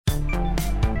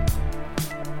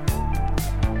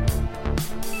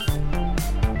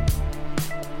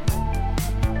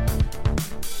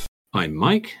I'm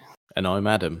Mike. And I'm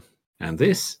Adam. And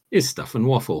this is Stuff and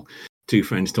Waffle. Two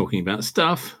friends talking about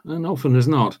stuff, and often as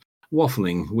not,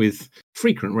 waffling with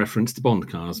frequent reference to Bond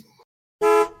cars.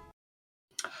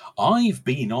 I've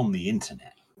been on the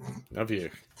internet. Have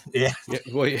you? Yeah.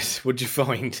 What'd you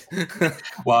find?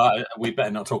 Well, we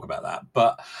better not talk about that.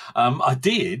 But I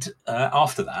did,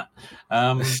 after that,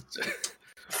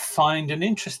 find an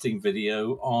interesting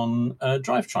video on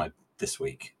Drive Tribe this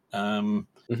week.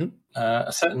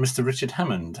 A certain Mr. Richard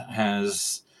Hammond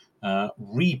has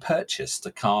repurchased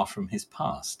a car from his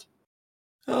past.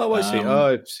 Oh, I see.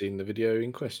 I've seen the video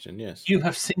in question, yes. You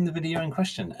have seen the video in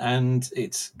question, and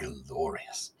it's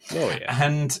glorious. Oh, yeah.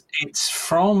 And it's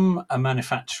from a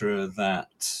manufacturer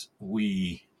that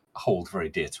we hold very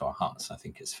dear to our hearts, I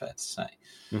think it's fair to say.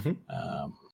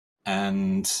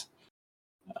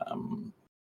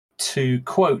 To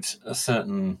quote a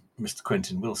certain Mr.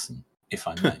 Quentin Wilson, if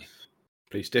I may.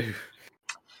 Please do.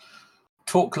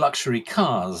 Talk luxury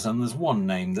cars, and there's one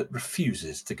name that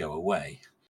refuses to go away.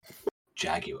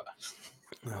 Jaguar.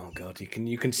 Oh God,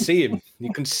 you can see him.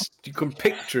 You can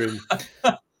picture him.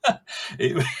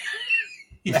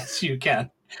 Yes, you can.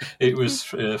 It was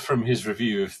from his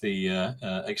review of the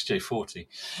XJ40.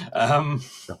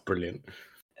 Brilliant.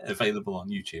 Available on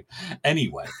YouTube.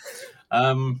 Anyway,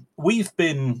 we've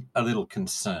been a little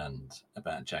concerned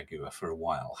about Jaguar for a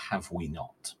while, have we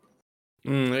not?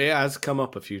 It has come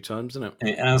up a few times, hasn't it?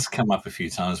 It has come up a few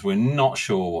times. We're not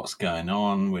sure what's going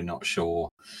on. We're not sure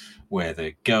where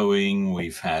they're going.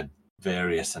 We've had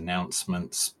various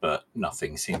announcements, but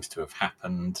nothing seems to have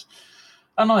happened.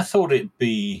 And I thought it'd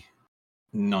be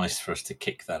nice for us to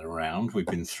kick that around. We've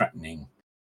been threatening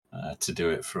to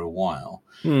do it for a while.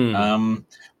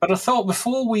 But I thought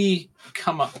before we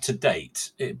come up to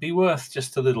date, it'd be worth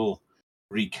just a little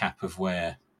recap of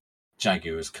where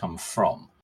Jaguar has come from.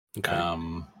 Okay.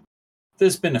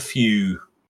 There's been a few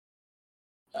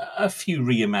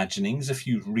reimaginings, a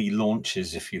few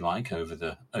relaunches, if you like, over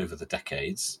the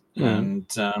decades,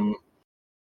 and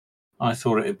I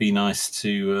thought it'd be nice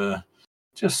to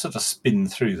just sort of spin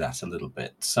through that a little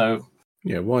bit. So,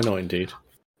 yeah, why not? Indeed,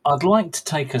 I'd like to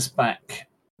take us back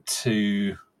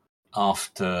to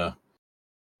after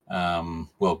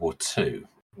World War II,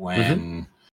 when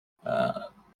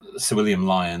Sir William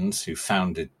Lyons, who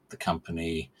founded the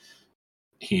company,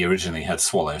 he originally had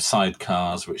Swallow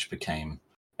sidecars, which became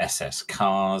SS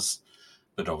cars,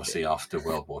 but obviously after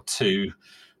World War II,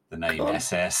 the name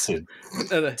SS had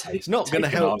it's not going to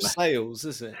help sales,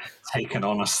 is it? Taken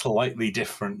on a slightly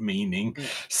different meaning.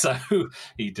 So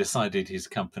he decided his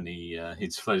company,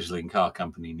 his fledgling car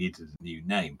company, needed a new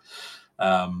name,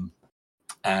 and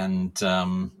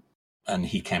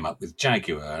he came up with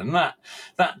Jaguar, and that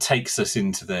takes us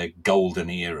into their golden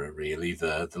era, really,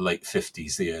 the late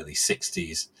 50s, the early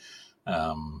 60s.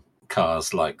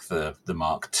 Cars like the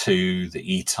Mark II,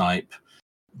 the E-Type,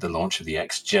 the launch of the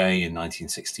XJ in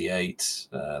 1968.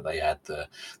 They had the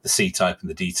C-Type and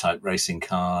the D-Type racing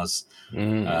cars.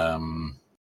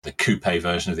 The coupe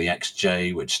version of the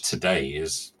XJ, which today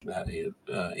is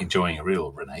enjoying a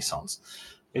real renaissance.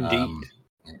 Indeed.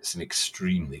 It's an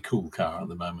extremely cool car at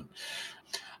the moment.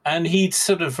 And he'd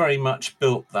sort of very much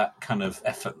built that kind of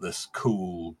effortless,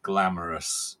 cool,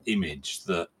 glamorous image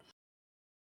that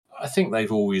I think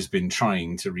they've always been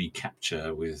trying to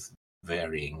recapture with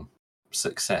varying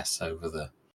success over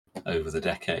the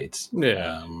decades.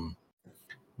 Yeah.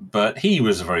 But he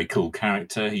was a very cool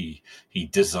character. He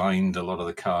designed a lot of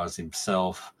the cars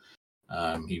himself.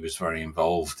 He was very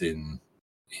involved in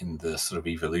the sort of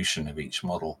evolution of each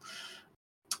model.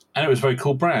 And it was a very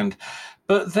cool brand.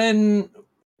 But then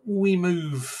we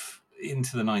move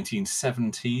into the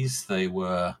 1970s. They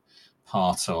were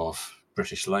part of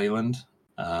British Leyland.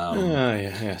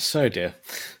 Yeah. So dear.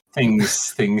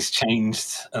 Things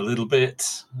changed a little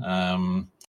bit. The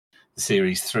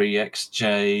Series 3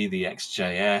 XJ, the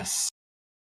XJS.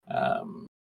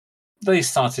 They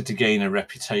started to gain a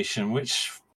reputation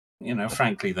which,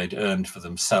 frankly, they'd earned for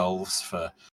themselves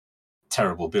for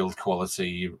terrible build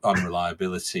quality,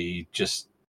 unreliability, just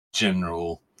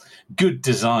general good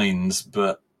designs,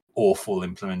 but awful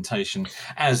implementation,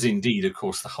 as indeed, of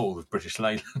course, the whole of British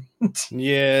Leyland.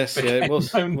 Yes, it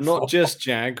was not just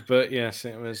Jag, but yes,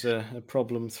 it was a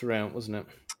problem throughout, wasn't it?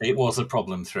 It was a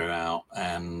problem throughout,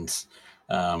 and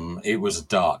it was a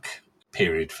dark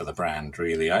period for the brand,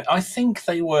 really. I think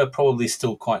they were probably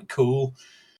still quite cool,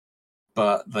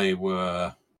 but they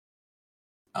were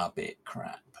a bit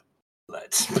crap.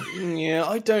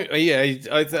 I don't.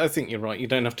 I think you're right. You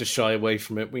don't have to shy away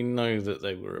from it. We know that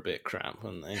they were a bit crap,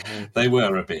 weren't they? They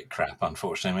were a bit crap,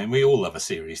 unfortunately. I mean, we all love a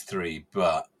Series 3,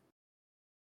 but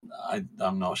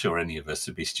I'm not sure any of us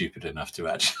would be stupid enough to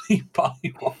actually buy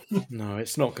one. No,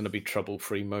 it's not going to be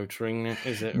trouble-free motoring,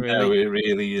 is it? Really? No, it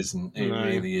really isn't. It No.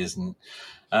 really isn't.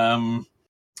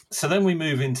 So then we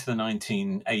move into the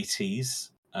 1980s.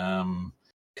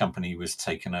 Company was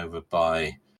taken over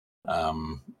by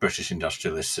British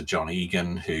industrialist Sir John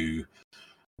Egan, who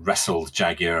wrestled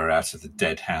Jaguar out of the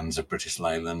dead hands of British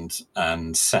Leyland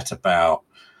and set about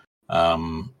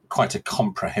quite a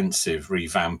comprehensive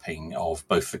revamping of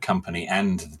both the company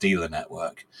and the dealer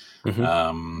network.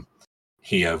 Mhm.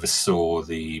 He oversaw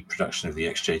the production of the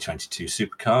XJ22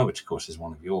 supercar, which of course is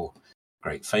one of your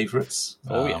great favourites.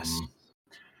 Oh, yes.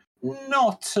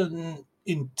 Not an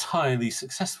entirely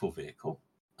successful vehicle.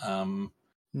 No,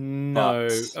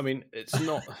 But- I mean it's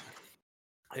not.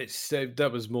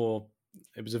 That was more.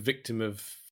 It was a victim of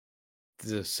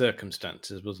the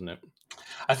circumstances, wasn't it?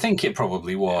 I think it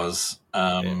probably was.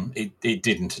 It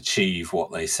didn't achieve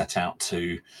what they set out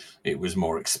to. It was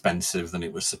more expensive than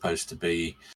it was supposed to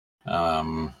be.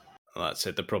 That's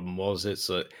it. The problem was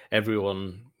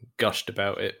everyone gushed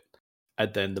about it,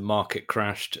 and then the market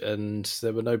crashed, and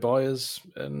there were no buyers,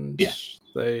 and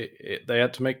they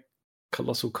had to make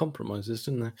colossal compromises,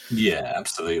 didn't they? Yeah,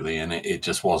 absolutely. And it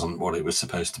just wasn't what it was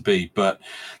supposed to be. But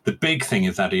the big thing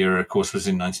of that era, of course, was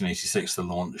in 1986, the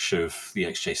launch of the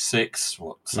XJ6,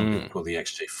 what some people call the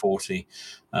XJ40,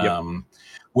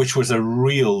 which was a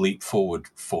real leap forward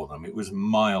for them. It was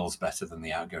miles better than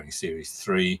the outgoing Series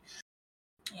 3,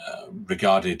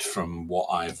 regarded from what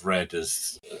I've read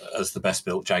as the best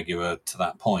built Jaguar to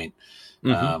that point.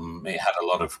 It had a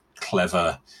lot of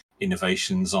clever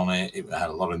innovations on it. It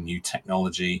had a lot of new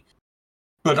technology,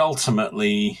 but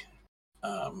ultimately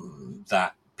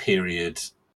that period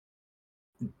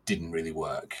didn't really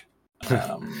work.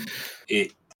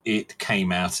 It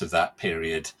came out of that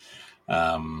period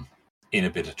in a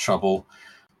bit of trouble,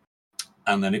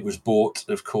 and then it was bought,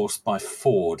 of course, by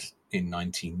Ford in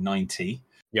 1990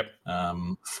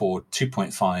 for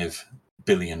 $2.5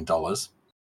 billion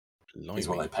is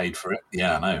what they paid for it.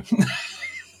 Yeah, I know.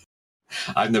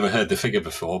 I've never heard the figure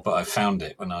before, but I found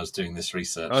it when I was doing this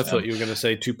research. I thought you were going to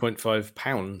say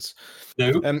 £2.5.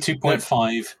 No,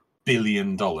 $2.5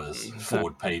 billion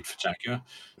Ford paid for Jaguar.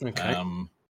 Okay.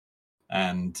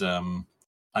 And I'm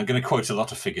going to quote a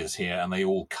lot of figures here, and they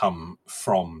all come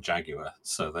from Jaguar,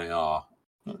 so they are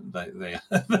they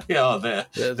are there.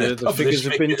 The figures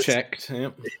have been checked.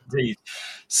 Yep. Indeed.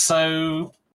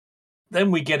 So then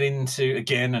we get into,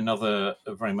 again,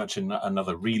 very much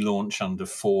another relaunch under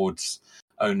Ford's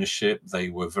ownership. They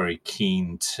were very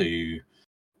keen to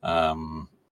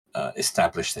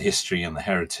establish the history and the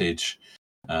heritage,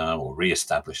 or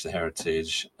re-establish the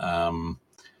heritage.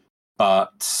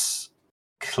 But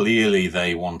clearly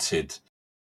they wanted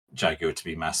Jaguar to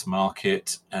be mass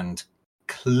market, and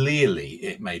clearly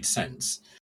it made sense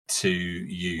to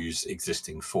use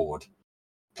existing Ford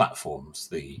platforms,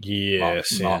 the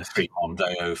Mark III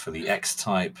Mondeo for the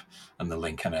X-Type and the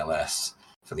Lincoln LS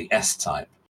for the S-Type.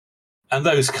 And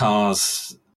those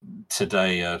cars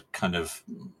today are kind of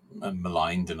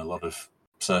maligned in a lot of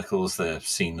circles. They're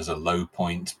seen as a low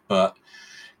point, but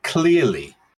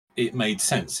clearly it made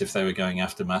sense if they were going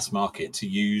after mass market to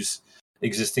use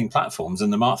existing platforms.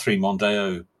 And the Mark III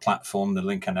Mondeo platform, the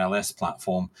Lincoln LS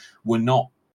platform, were not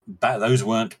bad. Those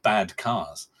weren't bad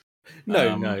cars.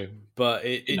 No, but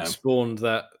it spawned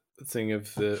that thing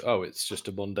of it's just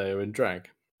a Mondeo in drag.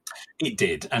 It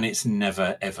did, and it's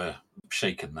never ever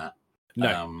shaken that.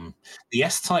 No, the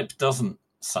S-Type doesn't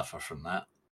suffer from that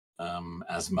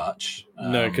as much.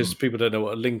 No, because people don't know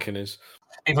what a Lincoln is.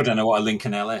 People don't know what a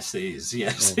Lincoln LS is.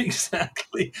 Yes,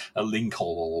 exactly, a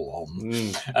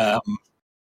Lincoln.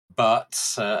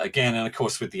 But again, and of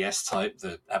course, with the S-Type,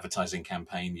 the advertising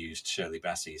campaign used Shirley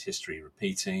Bassey's History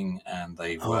Repeating, and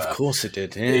they were... Oh, of course it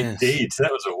did, yes. It did.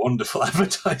 That was a wonderful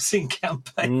advertising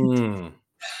campaign.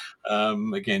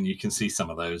 Again, you can see some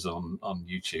of those on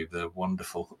YouTube. They're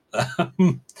wonderful.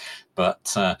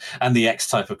 But and the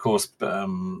X-Type, of course,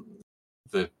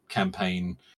 the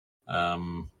campaign...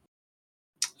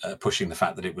 pushing the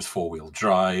fact that it was four-wheel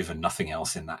drive and nothing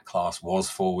else in that class was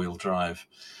four-wheel drive,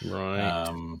 right?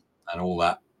 And all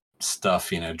that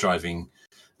stuff, driving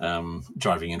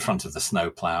in front of the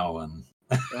snowplow and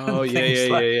yeah.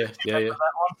 That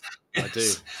one? I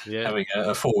do. Yeah, having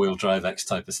a four-wheel drive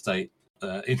X-Type estate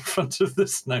in front of the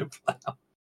snowplow,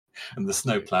 and the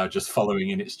snowplow just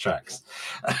following in its tracks.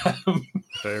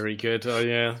 Very good. Oh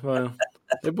yeah, well,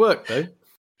 it worked though.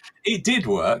 It did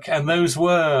work, and those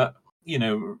were,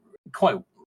 quite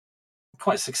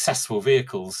successful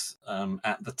vehicles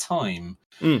at the time.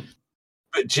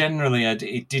 But generally,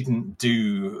 it didn't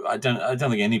do. I don't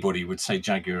think anybody would say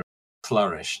Jaguar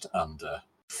flourished under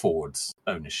Ford's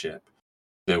ownership.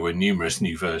 There were numerous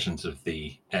new versions of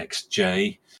the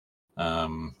XJ,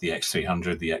 the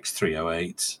X300, the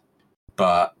X308,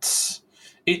 but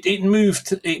it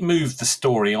moved the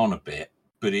story on a bit,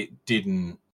 but it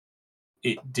didn't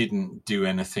do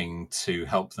anything to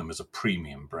help them as a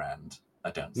premium brand.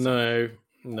 I don't think.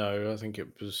 No, I think it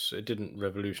didn't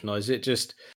revolutionize it.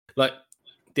 Just like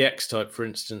the X-Type, for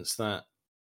instance, that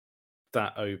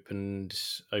opened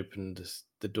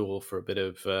the door for a bit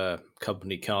of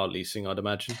company car leasing, I'd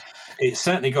imagine. It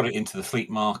certainly got it into the fleet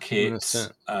market,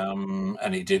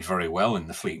 and it did very well in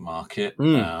the fleet market.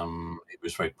 It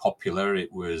was very popular.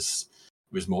 It was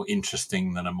more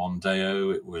interesting than a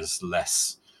Mondeo. It was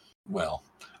less,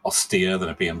 austere than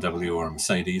a BMW or a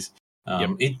Mercedes.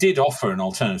 It did offer an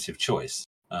alternative choice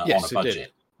on a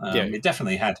budget. It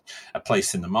definitely had a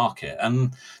place in the market.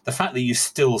 And the fact that you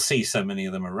still see so many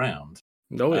of them around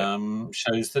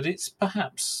shows that it's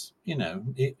perhaps,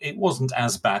 it wasn't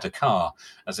as bad a car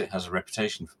as it has a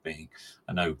reputation for being.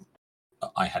 I know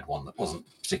I had one that wasn't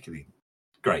particularly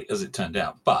great, as it turned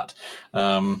out, but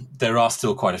there are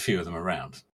still quite a few of them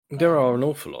around. There are an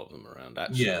awful lot of them around,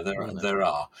 actually. Yeah, there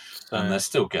are. And they're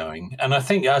still going. And I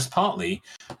think that's partly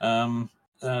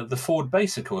the Ford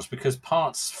base, of course, because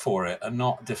parts for it are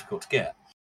not difficult to get.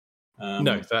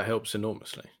 No, that helps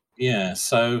enormously. Yeah,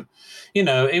 so,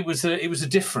 it was a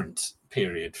different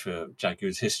period for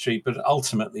Jaguar's history, but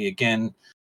ultimately, again,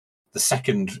 the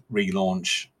second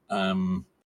relaunch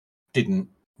didn't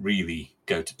really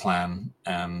go to plan,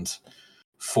 and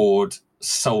Ford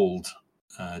sold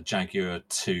Jaguar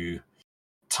to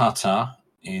Tata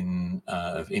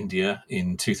of India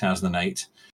in 2008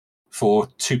 for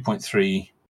 $2.3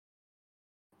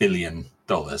 billion.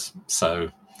 So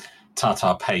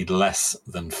Tata paid less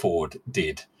than Ford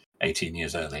did 18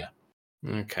 years earlier.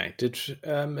 Okay.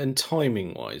 And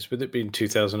timing wise, with it being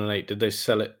 2008, did they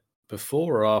sell it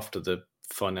before or after the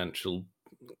financial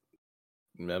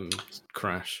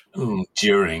crash?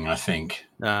 During, I think.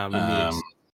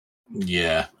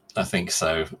 Yes. I think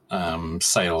so.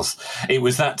 Sales. It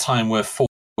was that time where Ford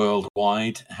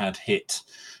worldwide had hit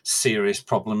serious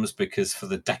problems because for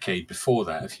the decade before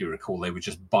that, if you recall, they were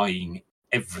just buying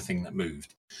everything that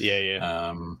moved.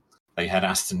 Yeah. They had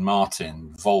Aston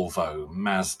Martin, Volvo,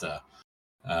 Mazda,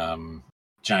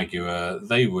 Jaguar.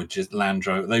 They were just Land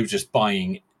Rover. They were just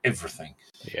buying everything.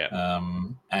 Yeah.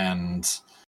 And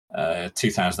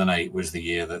 2008 was the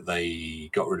year that they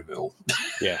got rid of it all.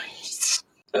 Yeah.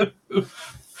 Cut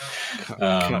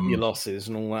your losses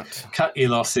and all that. Cut your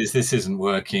losses. This isn't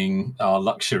working. Our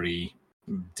luxury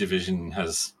division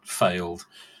has failed.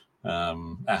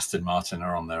 Aston Martin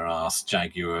are on their arse.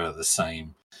 Jaguar are the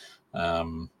same.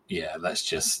 Let's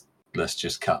just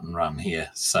cut and run here.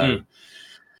 So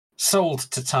sold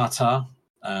to Tata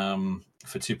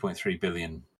for $2.3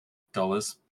 billion.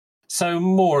 So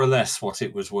more or less what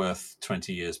it was worth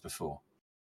 20 years before.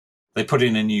 They put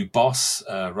in a new boss,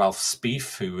 Ralph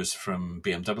Spieth, who was from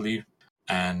BMW,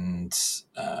 and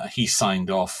he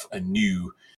signed off a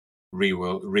new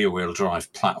rear-wheel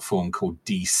drive platform called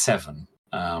D7,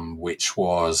 which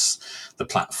was the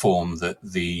platform that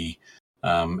the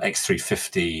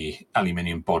X350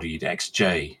 aluminium-bodied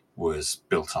XJ was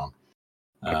built on.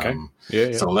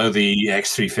 Okay. So although the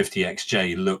X350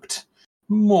 XJ looked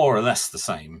more or less the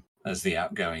same as the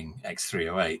outgoing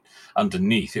X308,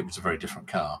 underneath it was a very different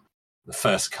car. The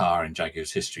first car in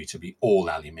Jaguar's history to be all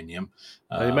aluminium.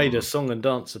 They made a song and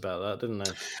dance about that, didn't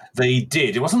they? They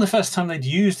did. It wasn't the first time they'd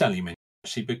used aluminium,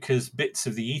 actually, because bits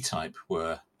of the E-Type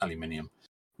were aluminium.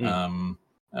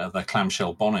 The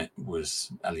clamshell bonnet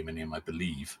was aluminium, I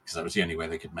believe, because that was the only way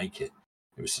they could make it.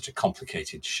 It was such a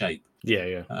complicated shape.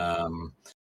 Yeah.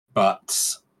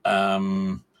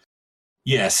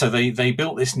 So they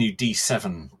built this new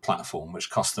D7 platform,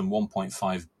 which cost them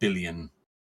 $1.5 billion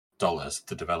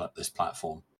to develop this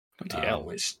platform,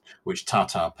 which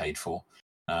Tata paid for.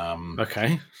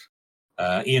 Okay.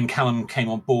 Ian Callum came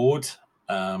on board.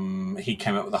 He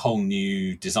came up with a whole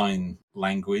new design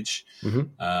language,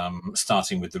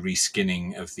 starting with the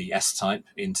reskinning of the S-Type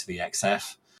into the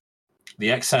XF. The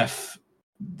XF,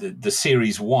 the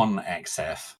Series 1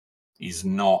 XF, is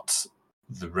not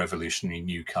the revolutionary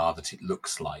new car that it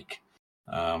looks like.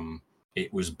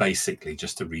 It was basically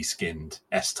just a reskinned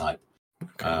S-Type.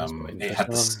 It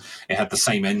had the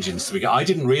same engines. I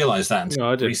didn't realize that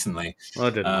until recently.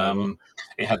 I didn't.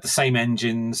 It had the same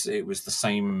engines. It was the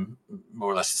same,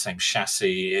 more or less the same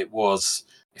chassis. It was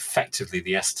effectively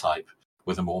the S-Type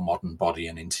with a more modern body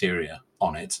and interior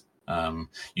on it.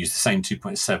 Used the same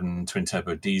 2.7 twin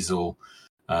turbo diesel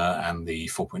and the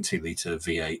 4.2 litre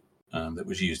V8 that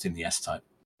was used in the S-Type.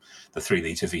 The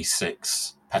 3-litre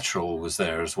V6 petrol was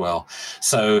there as well.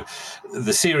 So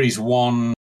the Series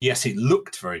 1, yes, it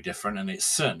looked very different, and it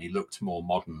certainly looked more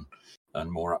modern and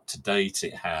more up to date.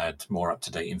 It had more up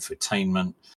to date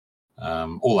infotainment,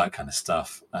 all that kind of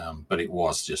stuff. But it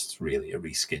was just really a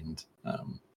reskinned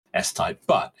S-Type.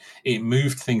 But it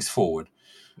moved things forward.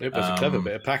 It was a clever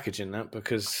bit of packaging, that,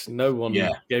 because no one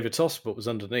gave a toss what was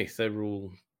underneath. They were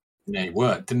all. Yeah, it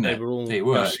worked, didn't it? They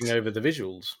were all gushing over the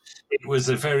visuals. It was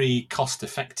a very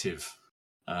cost-effective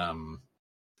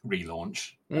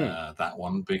relaunch, that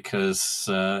one, because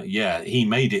he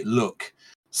made it look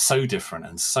so different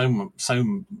and so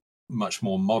much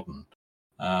more modern.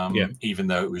 Even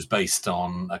though it was based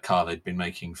on a car they'd been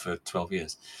making for 12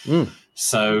 years.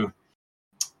 So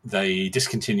they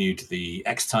discontinued the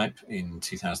X-Type in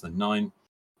 2009.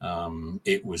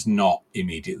 It was not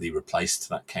immediately replaced.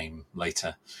 That came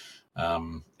later.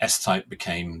 S-Type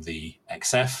became the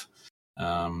XF.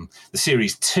 The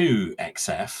Series 2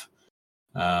 XF,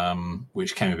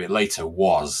 which came a bit later,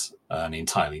 was an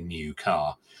entirely new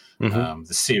car. The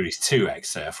Series 2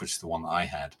 XF, which is the one that I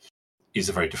had, is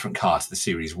a very different car to the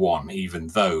Series 1, even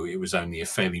though it was only a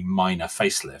fairly minor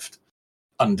facelift.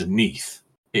 Underneath,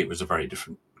 it was a very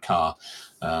different car.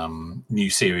 New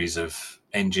series of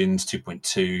engines,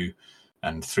 2.2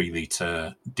 and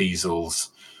 3-litre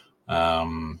diesels,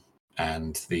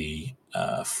 and the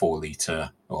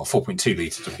 4-litre or 4.2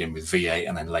 litre to begin with V8,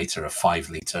 and then later a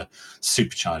 5-litre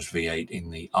supercharged V8 in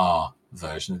the R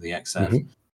version of the XF.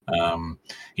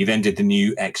 He then did the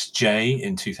new XJ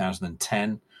in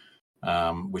 2010,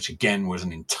 which again was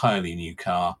an entirely new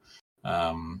car,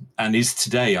 and is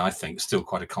today, I think, still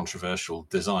quite a controversial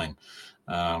design.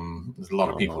 There's a lot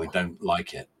of people who don't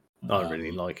like it. I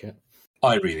really like it.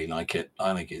 I really like it.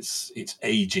 I think it's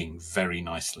aging very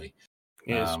nicely.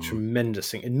 It's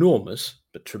tremendous thing. Enormous,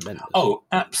 but tremendous. Oh,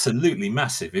 absolutely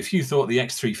massive. If you thought the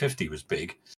X350 was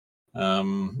big,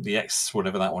 the X,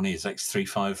 whatever that one is,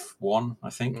 X351, I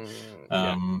think,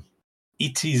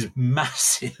 it is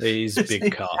massive. It is a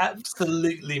big car.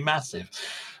 Absolutely massive.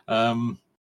 But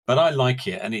I like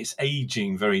it, and it's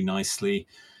aging very nicely.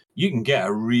 You can get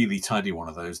a really tidy one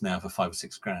of those now for $5 or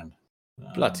 $6 grand.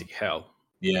 Bloody hell.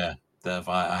 Yeah.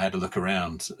 I had a look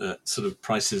around at sort of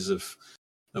prices of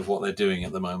what they're doing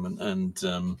at the moment, and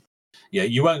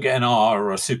you won't get an R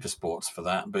or a Super Sports for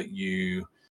that, but you'll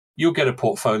get a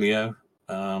Portfolio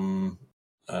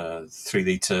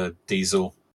 3-litre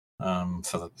diesel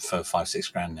for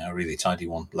 $5-6 grand now. Really tidy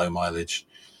one, low mileage.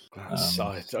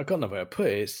 I got no way to put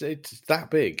it. It's that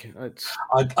big.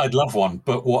 I'd love one,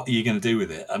 but what are you going to do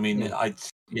with it? I mean, I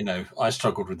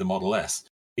struggled with the Model S.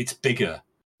 It's bigger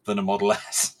than a Model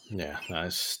S. Yeah, no,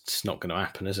 it's not going to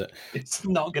happen, is it? It's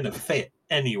not going to fit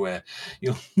anywhere.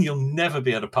 You'll never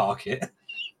be able to park it.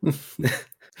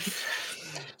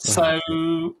 So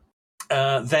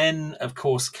then, of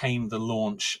course, came the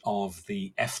launch of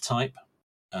the F-Type,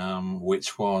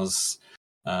 which was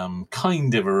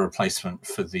kind of a replacement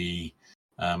for the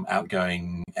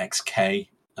outgoing XK,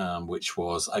 which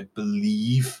was, I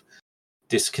believe,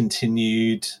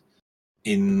 discontinued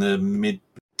in the mid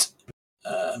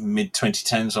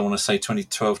 2010s. I want to say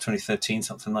 2012, 2013,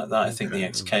 something like that. I think the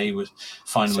XK was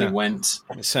finally went.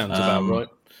 It sounds about right.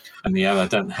 And I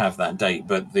don't have that date,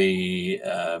 but the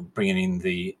bringing in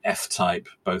the F-Type,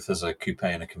 both as a coupe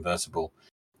and a convertible,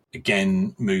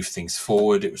 again moved things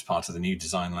forward. It was part of the new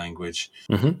design language.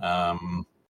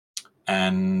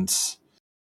 And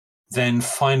then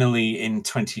finally in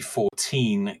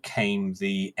 2014 came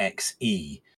the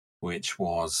XE, which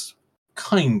was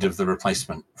kind of the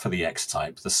replacement for the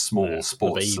X-Type, the small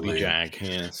sports the baby Jag.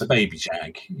 Yes. The baby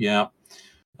Jag, yeah.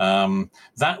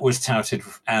 That was touted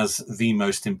as the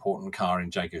most important car in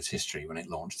Jaguar's history when it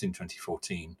launched in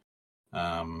 2014.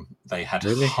 They had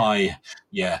high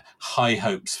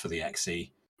hopes for the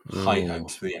XE. High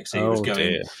hopes for the XE. It was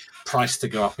going priced to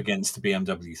go up against the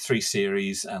BMW 3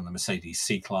 Series and the Mercedes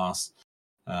C-Class.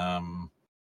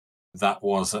 That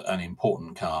was an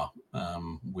important car.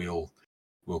 We'll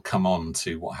come on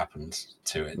to what happened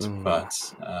to it,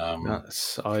 but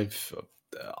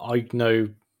I know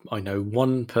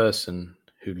one person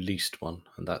who leased one,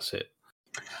 and that's it.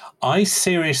 I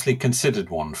seriously considered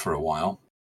one for a while,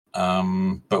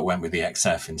 but went with the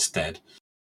XF instead.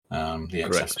 The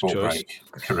XF Sport Brake.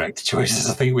 Correct choices,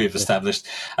 I think we've established.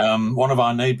 One of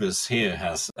our neighbours here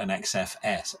has an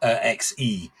XFS,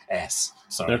 XES,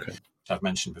 sorry, which I've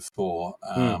mentioned before,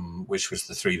 which was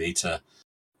the 3-litre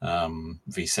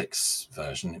V6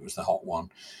 version. It was the hot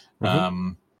one.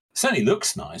 Certainly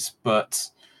looks nice, but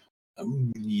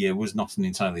was not an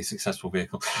entirely successful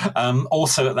vehicle.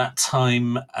 Also, at that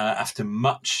time, after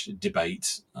much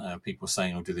debate, people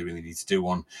saying, "Oh, do they really need to do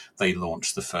one?" They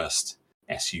launched the first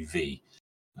SUV.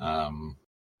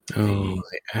 The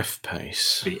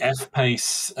F-Pace. The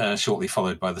F-Pace, shortly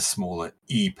followed by the smaller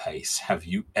E-Pace. Have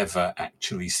you ever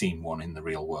actually seen one in the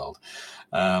real world?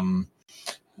 I'm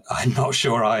not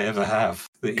sure I ever have.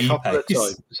 The Couple E-Pace.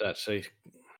 of times, actually.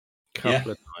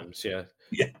 Couple of times, yeah.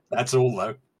 Yeah, that's all,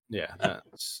 though. Yeah,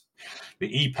 that's... The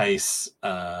E-Pace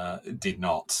did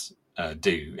not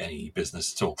do any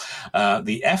business at all.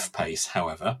 The F-Pace,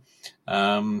 however,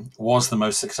 was the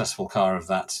most successful car of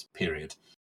that period.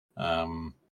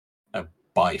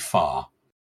 By far.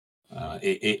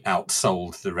 It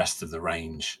outsold the rest of the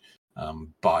range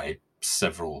by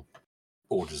several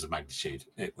orders of magnitude.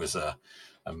 It was a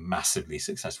massively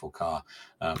successcul car.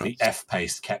 The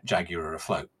F-Pace kept Jaguar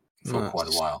afloat for quite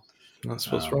a while. That's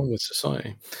what's wrong with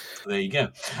society. There you go.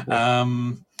 Yeah.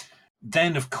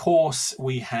 Then, of course,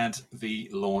 we had the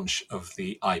launch of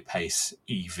the I-Pace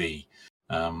EV,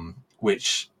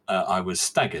 which I was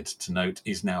staggered to note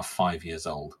is now 5 years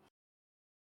old.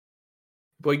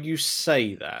 Well, you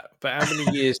say that, but how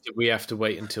many years did we have to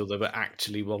wait until there were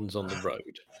actually ones on the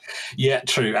road? Yeah,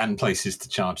 true, and places to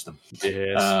charge them.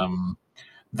 Yes.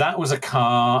 That was a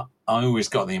car I always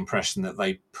got the impression that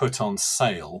they put on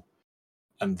sale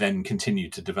and then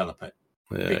continued to develop it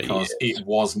because it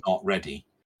was not ready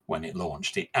when it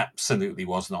launched. It absolutely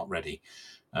was not ready.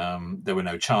 There were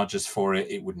no chargers for it.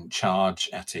 It wouldn't charge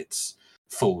at its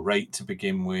full rate to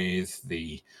begin with.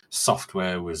 The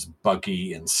software was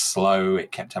buggy and slow.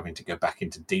 It kept having to go back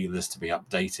into dealers to be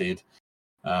updated.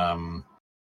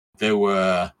 There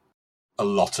were a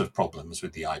lot of problems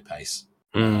with the I-Pace.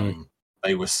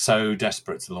 They were so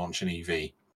desperate to launch an EV.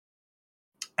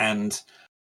 And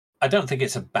I don't think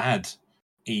it's a bad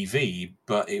EV,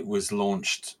 but it was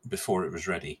launched before it was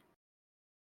ready.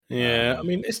 Yeah, I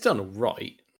mean, it's done all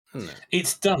right, isn't it?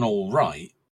 It's done all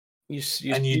right. You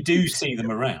do see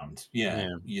them around. Yeah,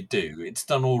 you do. It's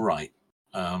done all right.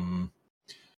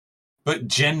 But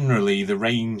generally, the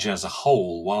range as a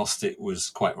whole, whilst it was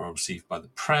quite well received by the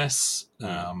press...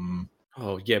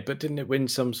 but didn't it win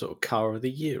some sort of Car of the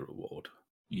Year award?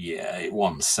 Yeah, it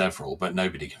won several, but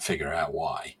nobody can figure out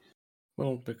why.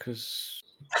 Well, because...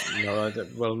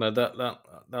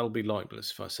 that'll be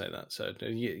libelous if I say that. So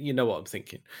you know what I'm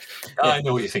thinking. I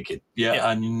know what you're thinking. Yeah,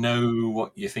 I know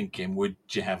what you're thinking. Would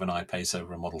you have an I-Pace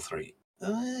over a Model 3?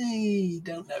 I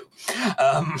don't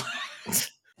know.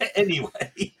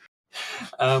 Anyway,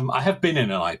 I have been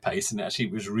in an I-Pace, and actually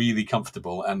it was really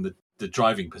comfortable, and the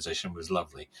driving position was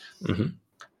lovely. Mm-hmm.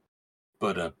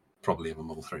 But probably of a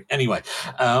Model 3. Anyway,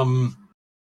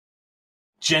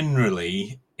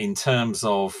 generally, in terms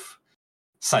of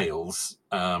sales,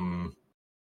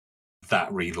 that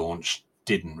relaunch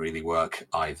didn't really work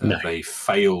either. No. They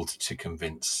failed to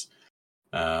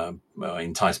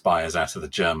entice buyers out of the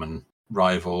German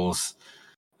rivals,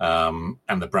 and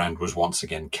the brand was once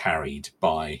again carried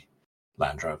by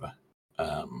Land Rover.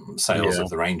 Sales of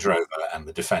the Range Rover and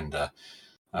the Defender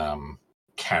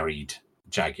carried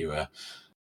Jaguar.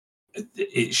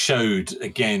 It showed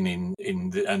again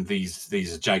and these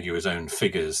are Jaguar's own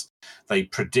figures. They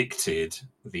predicted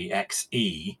the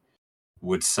XE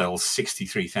would sell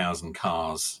 63,000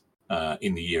 cars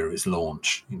in the year of its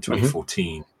launch in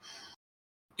 2014.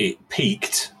 It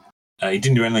peaked. It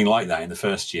didn't do anything like that in the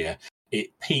first year. It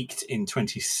peaked in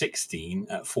 2016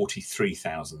 at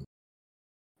 43,000.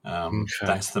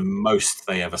 That's the most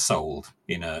they ever sold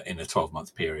in a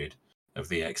 12-month period of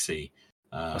the XE.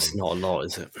 That's not a lot,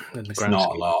 is it? It's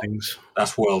not a lot.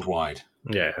 That's worldwide.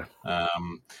 Yeah.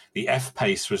 The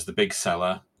F-Pace was the big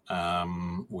seller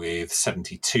with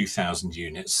 72,000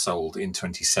 units sold in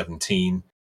 2017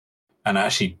 and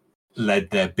actually led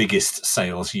their biggest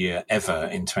sales year ever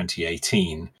in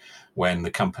 2018 when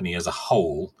the company as a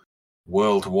whole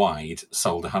worldwide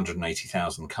sold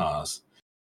 180,000 cars.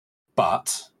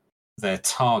 But their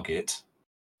target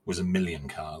was 1 million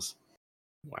cars.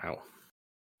 Wow.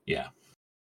 Yeah.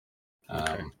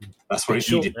 That's what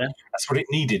it needed. That's what it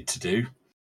needed to do.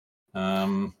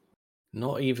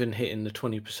 Not even hitting the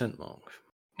 20% mark.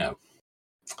 No.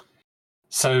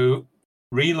 So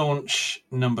relaunch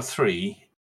number 3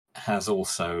 has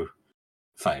also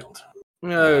failed.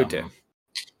 Oh dear.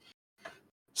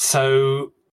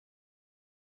 So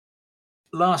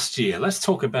last year, let's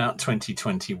talk about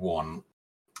 2021.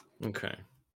 Okay.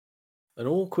 An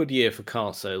awkward year for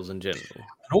car sales in general. An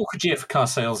awkward year for car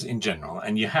sales in general,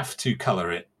 and you have to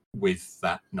colour it with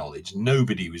that knowledge.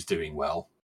 Nobody was doing well,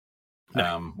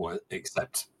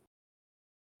 except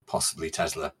possibly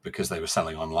Tesla, because they were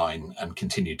selling online and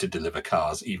continued to deliver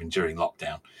cars even during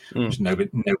lockdown, which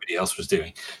nobody else was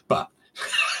doing. But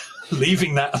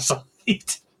leaving that aside,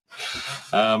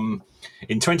 in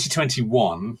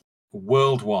 2021,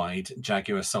 worldwide,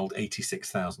 Jaguar sold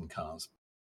 86,000 cars.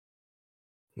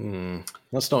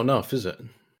 That's not enough, is it?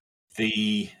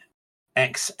 The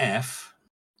XF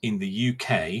in the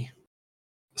UK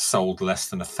sold less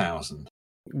than 1,000.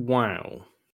 Wow.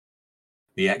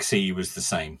 The XE was the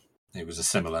same. It was a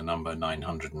similar number,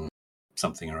 900 and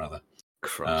something or other.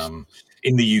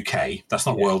 In the UK, that's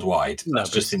not worldwide. That's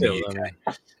just in the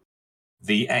UK.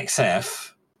 The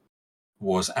XF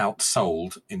was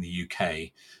outsold in the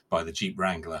UK by the Jeep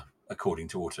Wrangler, according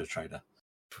to Auto Trader.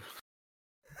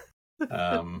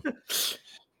 The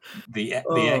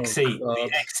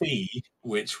XE,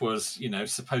 which was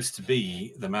supposed to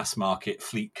be the mass market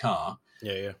fleet car,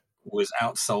 was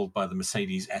outsold by the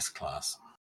Mercedes S-Class.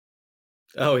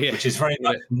 Oh yeah, which is very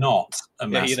much not a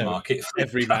mass market fleet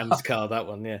every car. man's car. That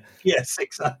one, yeah. Yes,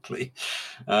 exactly.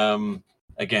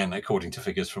 Again, according to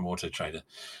figures from Auto Trader.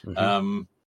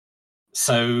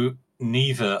 So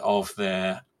neither of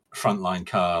their frontline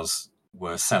cars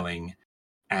were selling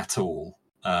at all.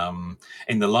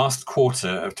 In the last quarter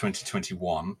of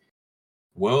 2021,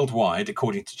 worldwide,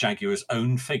 according to Jaguar's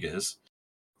own figures,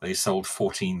 they sold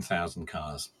 14,000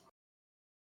 cars.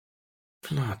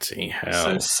 Bloody hell.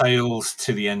 So sales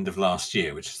to the end of last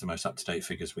year, which is the most up-to-date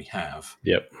figures we have,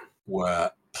 were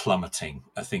plummeting,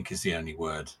 I think is the only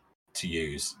word to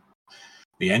use.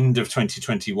 The end of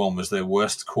 2021 was their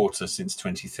worst quarter since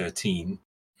 2013,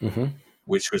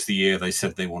 which was the year they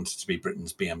said they wanted to be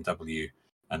Britain's BMW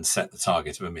and set the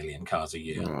target of 1 million cars a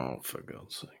year. Oh, for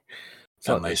God's sake.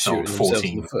 And they sold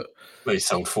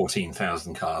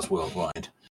 14,000 cars worldwide.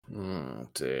 Oh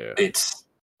dear.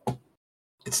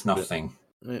 It's nothing.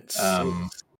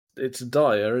 It's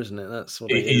dire, isn't it? That's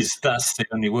what it is. That's the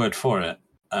only word for it.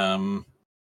 And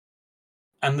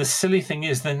the silly thing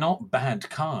is, they're not bad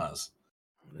cars.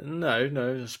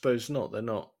 No, I suppose not. They're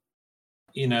not.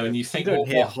 And you think you don't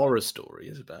hear horror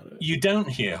stories about it. You don't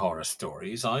hear horror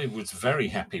stories. I was very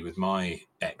happy with my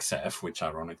XF, which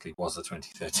ironically was a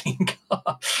 2013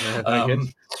 car.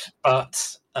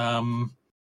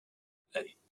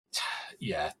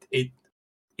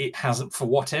 It hasn't, for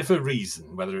whatever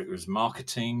reason, whether it was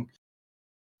marketing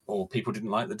or people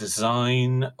didn't like the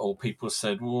design, or people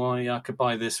said, well, I could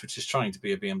buy this, which is trying to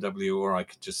be a BMW, or I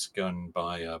could just go and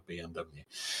buy a BMW.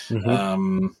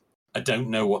 I don't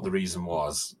know what the reason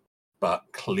was, but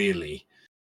clearly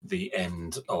the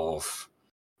end of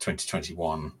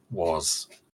 2021 was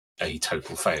a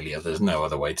total failure. There's no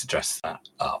other way to dress that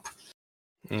up.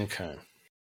 Okay.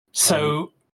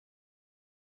 So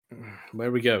where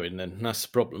are we going then? That's the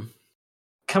problem.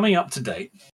 Coming up to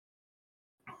date,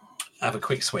 have a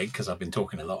quick swig because I've been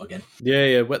talking a lot again.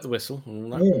 Yeah, wet the whistle.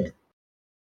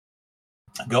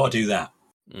 Got to do that.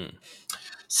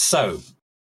 So,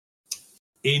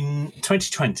 in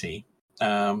 2020,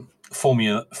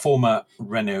 former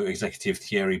Renault executive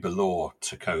Thierry Bellor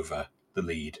took over the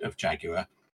lead of Jaguar.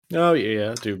 Oh,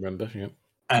 yeah, I do remember. Yeah.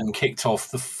 And kicked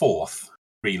off the fourth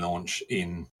relaunch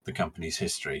in the company's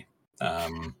history.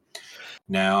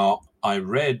 Now, I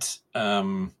read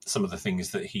some of the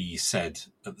things that he said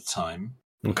at the time.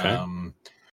 Okay.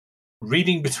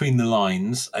 Reading between the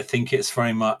lines, I think it's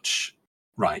very much,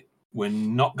 right, we're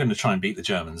not going to try and beat the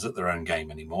Germans at their own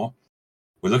game anymore.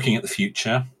 We're looking at the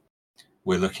future.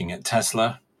 We're looking at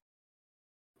Tesla.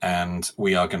 And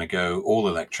we are going to go all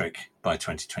electric by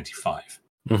 2025.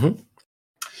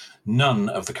 None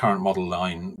of the current model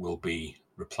line will be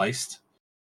replaced.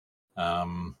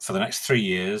 For the next 3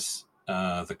 years,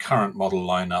 the current model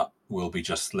lineup will be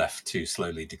just left to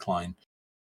slowly decline.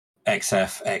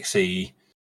 XF, XE,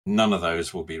 none of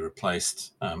those will be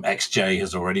replaced. XJ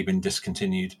has already been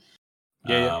discontinued.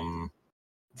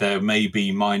 There may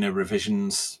be minor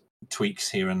revisions, tweaks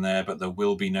here and there, but there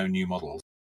will be no new models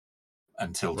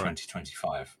until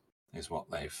 2025, is what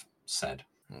they've said.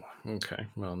 Okay,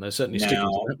 well, they're certainly sticking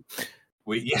to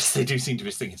it. Yes, they do seem to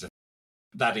be sticking to it.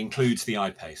 That includes the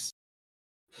I-Pace,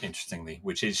 interestingly,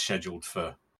 which is scheduled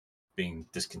for being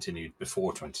discontinued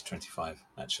before 2025,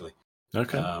 actually.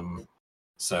 Okay.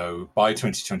 So by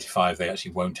 2025, they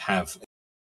actually won't have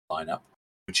a lineup,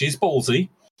 which is ballsy.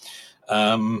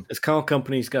 As car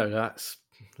companies go, that's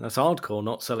hardcore,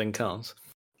 not selling cars.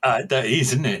 That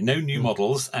is, isn't it? No new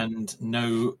models and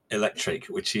no electric,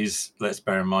 which is, let's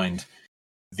bear in mind,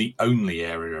 the only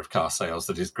area of car sales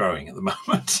that is growing at the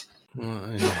moment.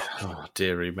 Oh,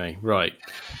 dearie me. Right.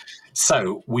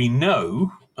 So we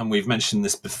know, and we've mentioned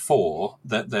this before,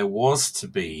 that there was to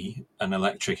be an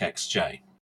electric XJ.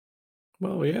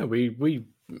 Well, yeah, we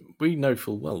know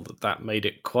full well that made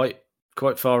it quite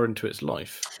far into its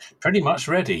life. Pretty much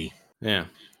ready. Yeah.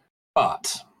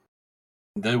 But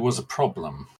there was a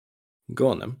problem. Go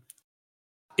on then.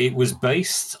 It was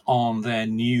based on their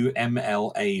new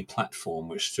MLA platform,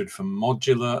 which stood for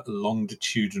Modular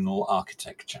Longitudinal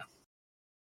Architecture.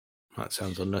 That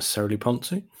sounds unnecessarily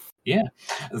poncy. Yeah,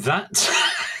 that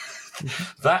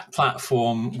that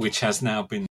platform, which has now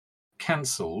been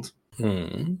cancelled,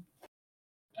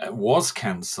 was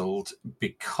cancelled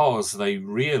because they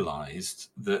realised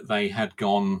that they had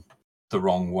gone the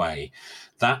wrong way.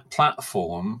 That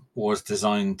platform was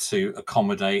designed to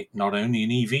accommodate not only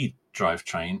an EV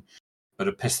drivetrain, but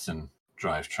a piston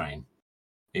drivetrain.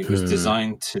 It was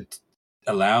designed to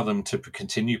allow them to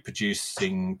continue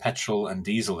producing petrol and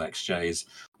diesel XJs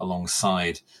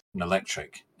alongside an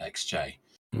electric XJ.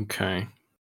 Okay.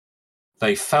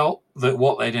 They felt that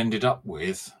what they'd ended up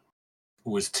with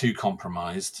was too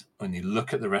compromised. When you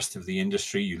look at the rest of the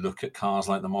industry, you look at cars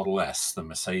like the Model S, the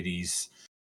Mercedes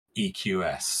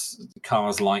EQS,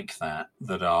 cars like that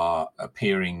are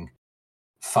appearing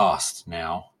fast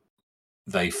now.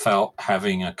 They felt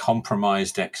having a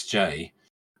compromised XJ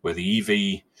where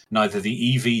neither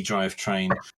the EV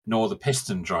drivetrain nor the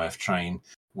piston drivetrain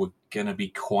were going to be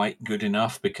quite good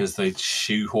enough because they'd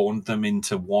shoehorned them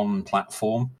into one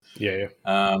platform. Yeah.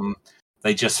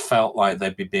 They just felt like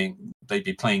they'd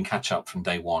be playing catch up from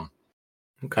day one,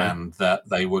 and that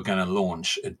they were going to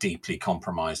launch a deeply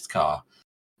compromised car.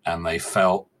 And they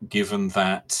felt, given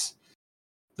that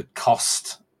the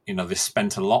cost, they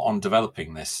spent a lot on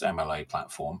developing this MLA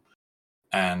platform,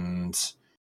 and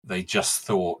they just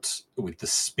thought with the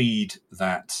speed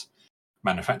that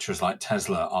manufacturers like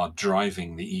Tesla are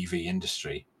driving the EV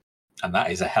industry, and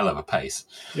that is a hell of a pace,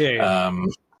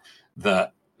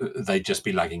 that they'd just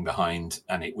be lagging behind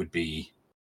and it would be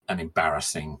an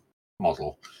embarrassing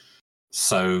model.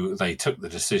 So they took the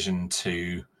decision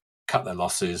to cut their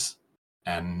losses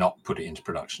and not put it into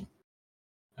production.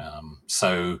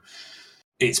 So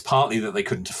it's partly that they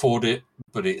couldn't afford it,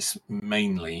 but it's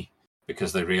mainly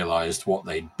because they realized what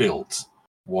they'd built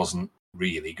wasn't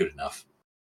really good enough.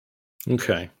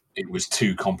 Okay. It was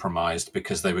too compromised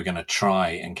because they were going to try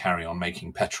and carry on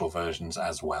making petrol versions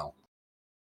as well.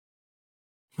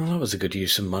 Well, that was a good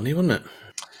use of money, wasn't it?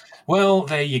 Well,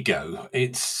 there you go.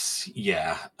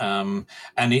 And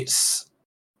it's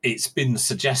been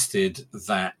suggested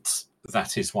that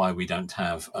is why we don't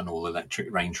have an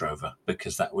all-electric Range Rover,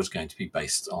 because that was going to be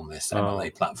based on this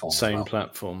MLA platform. Same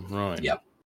platform, right? Yep.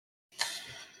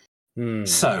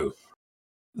 So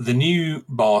the new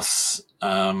boss,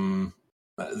 leaving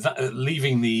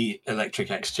the electric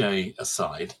XJ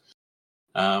aside,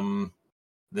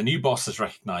 the new boss has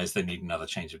recognised they need another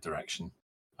change of direction.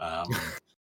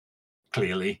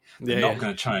 Clearly, they're not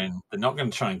going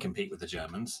to try and compete with the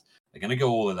Germans. They're going to go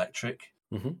all electric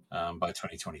by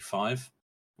 2025,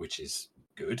 which is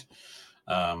good.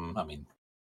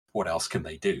 What else can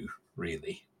they do,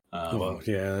 really?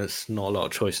 There's not a lot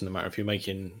of choice in the matter if you're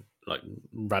making like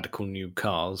radical new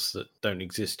cars that don't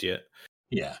exist yet.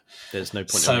 Yeah, there's no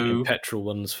point in making petrol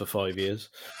ones for 5 years.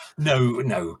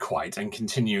 No, quite. And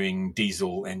continuing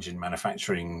diesel engine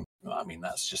manufacturing,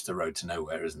 that's just a road to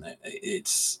nowhere, isn't it?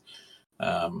 It's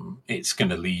going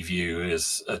to leave you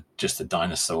as just a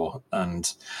dinosaur.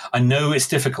 And I know it's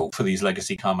difficult for these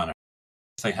legacy car manufacturers.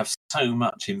 They have so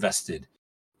much invested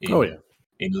in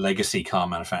legacy car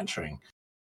manufacturing,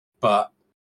 but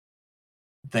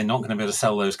they're not going to be able to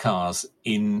sell those cars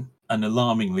in an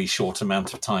alarmingly short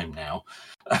amount of time now.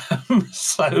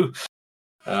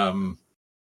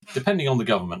 Depending on the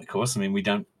government, of course, we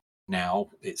don't now,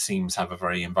 it seems, have a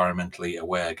very environmentally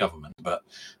aware government, but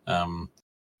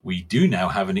we do now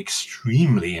have an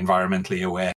extremely environmentally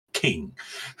aware king.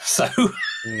 So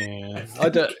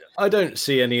I don't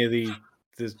see any of the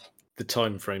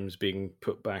time frames being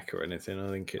put back or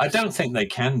anything. I don't think they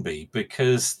can be,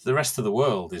 because the rest of the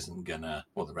world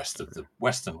the rest of the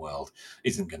Western world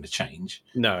isn't going to change.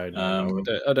 No,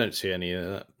 I don't see any of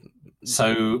that.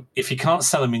 So if you can't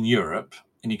sell them in Europe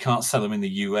and you can't sell them in the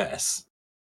US,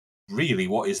 really,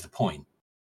 what is the point?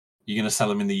 You're going to sell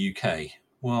them in the UK.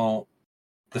 Well,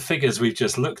 the figures we've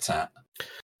just looked at,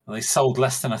 they sold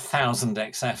less than 1,000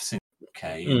 XFs in the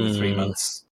UK in the 3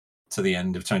 months to the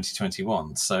end of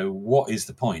 2021. So what is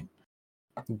the point?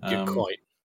 Quite.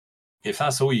 If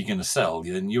that's all you're going to sell,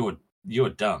 then you're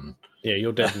done. Yeah,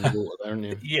 you're dead in the water, aren't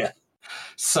you? Yeah.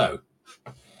 So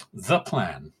the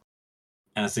plan,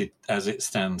 as it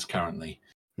stands currently,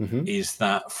 is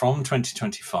that from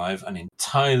 2025, an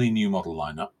entirely new model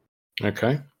lineup.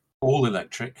 Okay. All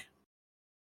electric,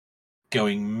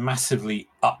 going massively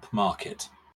up market.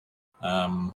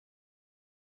 The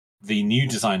new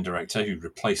design director who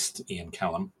replaced Ian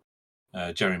Callum,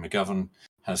 Jerry McGovern,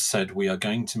 has said, "We are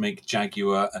going to make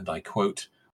Jaguar," and I quote,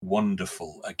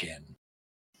 "wonderful again."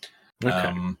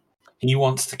 Okay. He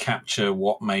wants to capture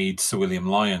what made Sir William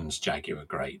Lyon's Jaguar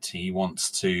great. He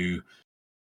wants to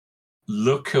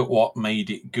look at what made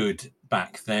it good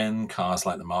back then, cars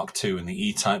like the Mark II and the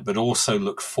E-Type, but also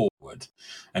look forward.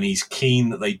 And he's keen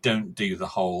that they don't do the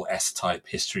whole S-Type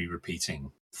history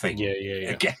repeating thing. Yeah.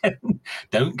 Again,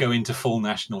 don't go into full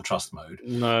National Trust mode.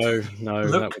 No,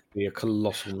 that would be a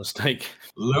colossal mistake.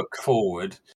 Look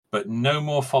forward, but no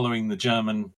more following the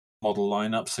German model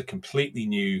lineups, a completely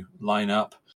new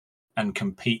lineup, and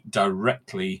compete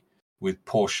directly with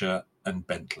Porsche and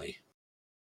Bentley.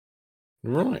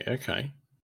 Right, okay.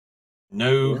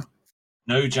 No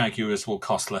Jaguars will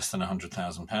cost less than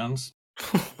 £100,000.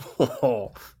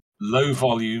 Low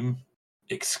volume,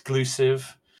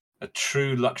 exclusive, a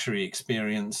true luxury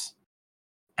experience,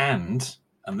 and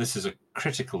this is a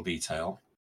critical detail,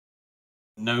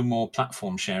 no more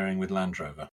platform sharing with Land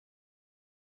Rover.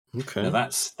 Okay. Now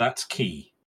that's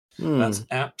key. That's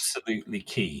absolutely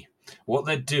key. What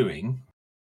they're doing,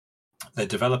 they're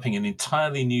developing an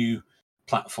entirely new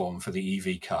platform for the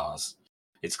EV cars.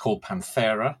 It's called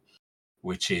Panthera,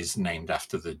 which is named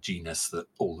after the genus that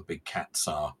all the big cats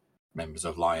are members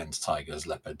of: lions, tigers,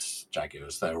 leopards,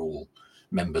 jaguars. They're all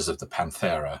members of the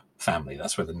Panthera family.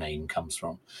 That's where the name comes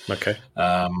from. Okay.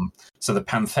 So the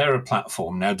Panthera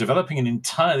platform, now developing an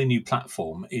entirely new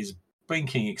platform, is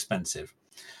blinking expensive.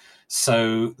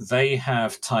 So they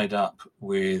have tied up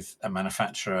with a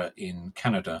manufacturer in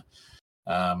Canada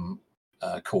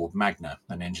called Magna,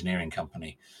 an engineering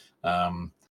company.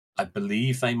 I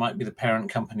believe they might be the parent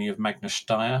company of Magna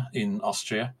Steyr in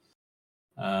Austria.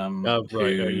 Right.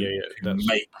 Who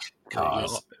make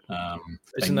cars.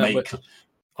 Isn't that where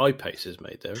I-Pace is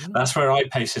made there? Isn't it? That's where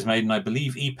I-Pace is made, and I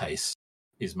believe E-Pace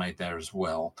is made there as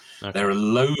well. Okay. They're a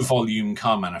low-volume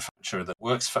car manufacturer that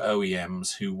works for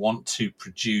OEMs who want to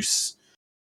produce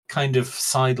kind of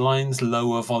sidelines,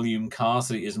 lower-volume cars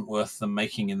that it isn't worth them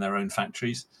making in their own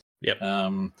factories.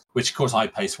 Yep. Which, of course,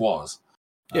 I-Pace was.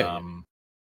 Yeah.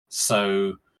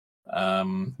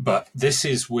 But this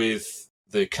is with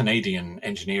the Canadian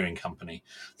engineering company.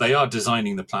 They are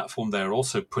designing the platform. They're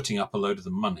also putting up a load of the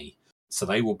money, so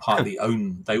they will partly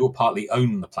own. They will partly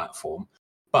own the platform,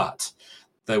 but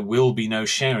there will be no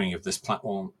sharing of this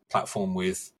platform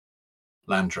with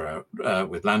Land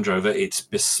Rover. It's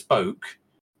bespoke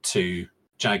to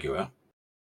Jaguar.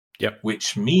 Yep.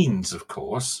 Which means, of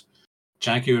course,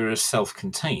 Jaguar is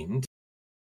self-contained,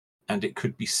 and it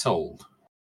could be sold.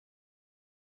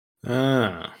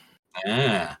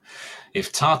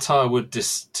 If Tata were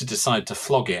to decide to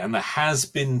flog it, and there has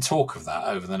been talk of that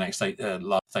over the next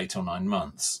last 8 or 9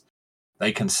 months,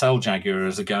 they can sell Jaguar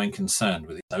as a going concern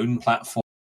with its own platform,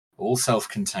 all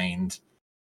self-contained,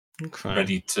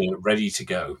 ready to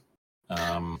go.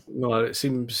 Well, it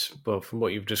seems, from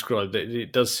what you've described,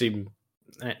 it does seem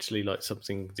actually like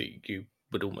something that you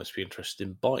would almost be interested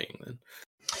in buying then.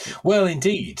 Well,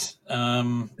 indeed.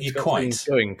 It's got things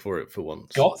going for it for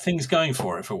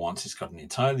once. It's got an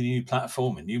entirely new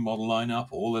platform, a new model lineup,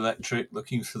 all electric,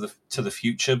 looking to the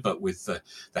future, but with the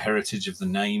heritage of the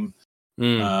name.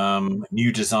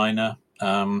 New designer.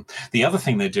 The other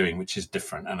thing they're doing, which is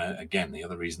different, and again, the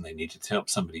other reason they needed to help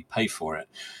somebody pay for it.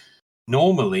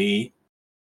 Normally,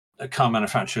 car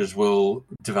manufacturers will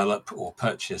develop or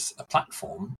purchase a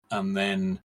platform and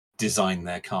then design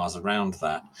their cars around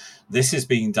that. This is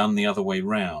being done the other way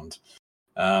round.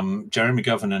 Jerry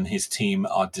McGovern and his team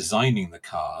are designing the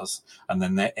cars, and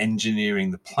then they're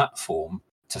engineering the platform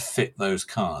to fit those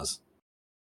cars.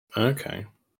 Okay.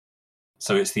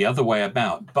 So it's the other way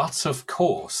about. But of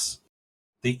course,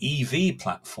 the EV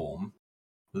platform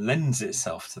lends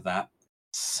itself to that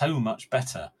so much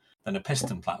better than a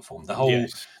piston platform. The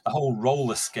whole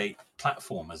roller skate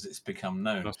platform, as it's become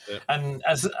known. That's it. And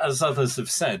as others have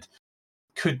said,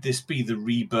 could this be the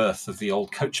rebirth of the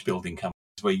old coach building companies,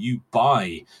 where you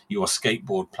buy your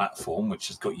skateboard platform, which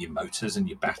has got your motors and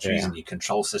your batteries and your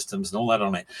control systems and all that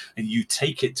on it, and you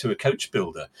take it to a coach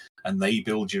builder, and they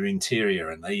build your interior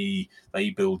and they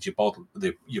build your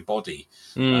body,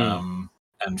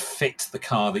 and fit the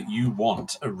car that you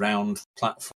want around the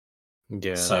platform.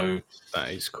 Yeah, so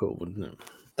that is cool, wouldn't it?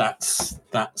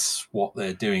 That's what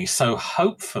they're doing. So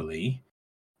hopefully,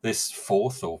 this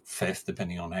 4th or 5th,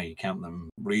 depending on how you count them,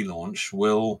 relaunch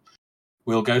will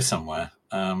go somewhere.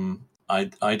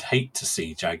 I'd hate to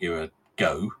see Jaguar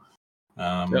go.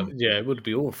 It would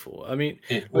be awful. I mean,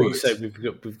 like you said,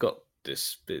 we've got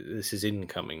this. This is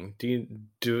incoming.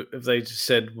 Have they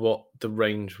said what the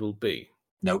range will be?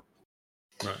 Nope.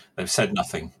 Right. They've said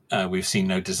nothing. We've seen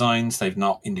no designs. They've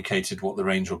not indicated what the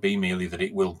range will be, merely that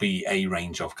it will be a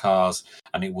range of cars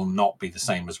and it will not be the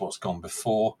same as what's gone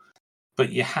before.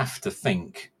 But you have to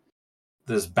think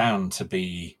there's bound to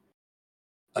be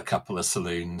a couple of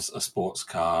saloons, a sports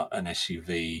car, an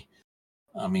SUV.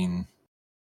 I mean,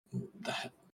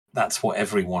 that's what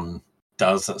everyone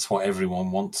does. That's what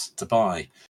everyone wants to buy.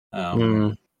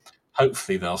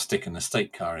 Hopefully they'll stick an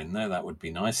estate car in there. That would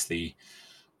be nice. The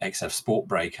XF Sport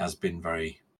Brake has been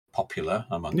very popular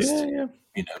amongst the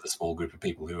small group of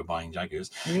people who are buying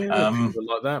Jaguars. People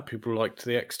like that. People liked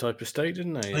the X-Type estate,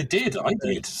 didn't they? They did. I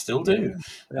did. Still do.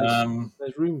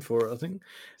 There's room for it, I think.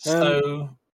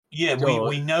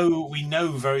 We know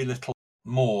very little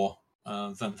more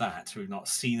than that. We've not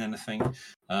seen anything.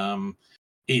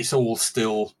 It's all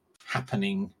still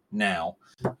happening now,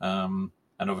 and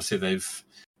obviously they've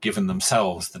given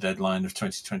themselves the deadline of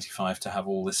 2025 to have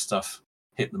all this stuff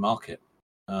hit the market.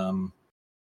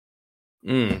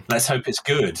 Let's hope it's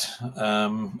good,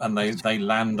 and they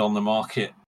land on the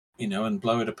market, and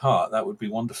blow it apart. That would be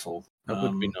wonderful. That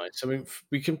would be nice. I mean,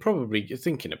 we can probably,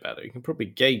 thinking about it, we can probably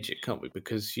gauge it, can't we?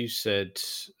 Because you said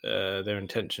their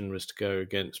intention was to go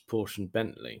against Porsche and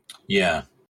Bentley. Yeah,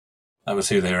 that was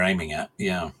who they were aiming at.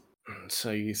 Yeah.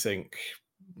 So you think,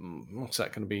 what's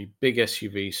that going to be? Big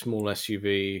SUV, small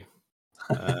SUV?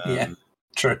 Yeah,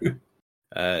 true.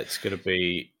 It's going to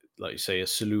be, like you say, a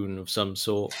saloon of some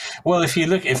sort. Well, if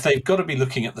they've got to be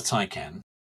looking at the Taycan.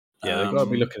 Yeah, they've got to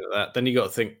be looking at that. Then you got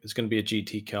to think it's going to be a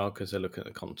GT car because they're looking at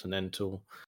the Continental.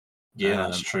 Yeah,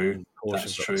 that's true.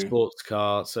 Porsche's got a sports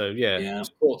car. So,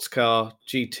 sports car,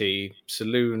 GT,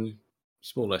 saloon,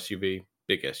 small SUV,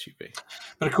 big SUV.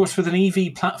 But, of course, with an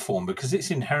EV platform, because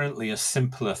it's inherently a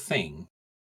simpler thing,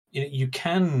 you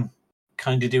can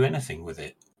kind of do anything with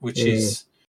it, which is,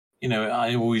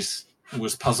 I always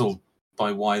was puzzled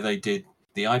by why they did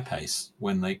the I-Pace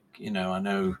when they, I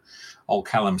know old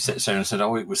Callum sits there and said,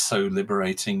 it was so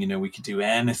liberating, we could do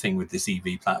anything with this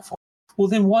EV platform. Well,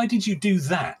 then why did you do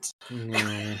that?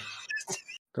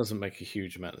 Doesn't make a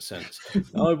huge amount of sense.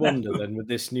 I wonder then with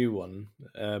this new one,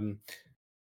 do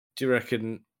you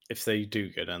reckon if they do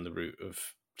go down the route of,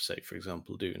 say, for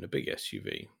example, doing a big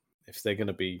SUV, if they're going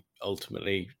to be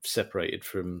ultimately separated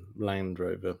from Land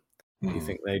Rover, do you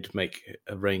think they'd make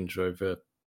a Range Rover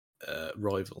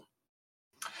rival?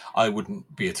 I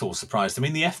wouldn't be at all surprised. I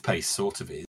mean, the F-Pace sort of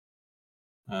is.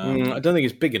 I don't think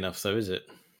it's big enough, though, is it?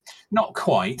 Not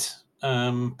quite.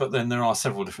 But then there are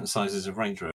several different sizes of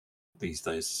Range Rover these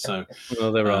days. So,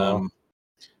 well, there are.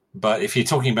 But if you're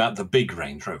talking about the big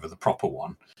Range Rover, the proper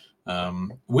one,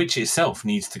 which itself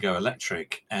needs to go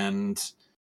electric, and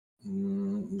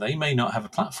they may not have a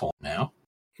platform now.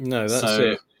 No, that's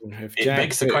it. It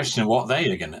begs the question of what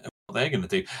they're going to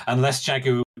do, unless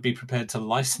Jaguar would be prepared to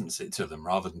license it to them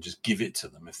rather than just give it to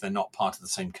them if they're not part of the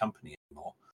same company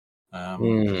anymore.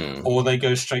 Or they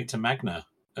go straight to Magna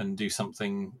and do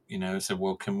something, say,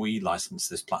 well, can we license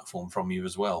this platform from you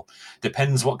as well?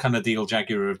 Depends what kind of deal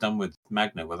Jaguar have done with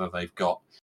Magna, whether they've got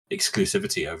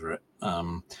exclusivity over it.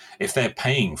 If they're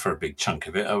paying for a big chunk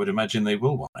of it, I would imagine they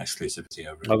will want exclusivity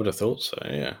over it. I would have thought so,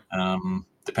 yeah.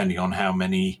 Depending on how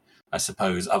many, I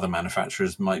suppose, other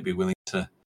manufacturers might be willing to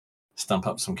stump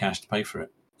up some cash to pay for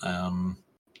it.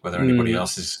 Whether anybody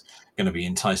else is going to be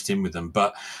enticed in with them.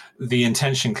 But the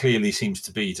intention clearly seems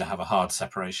to be to have a hard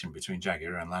separation between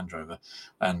Jaguar and Land Rover.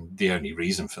 And the only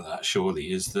reason for that,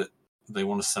 surely, is that they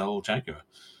want to sell Jaguar.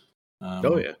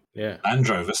 Yeah. Land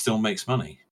Rover still makes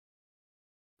money.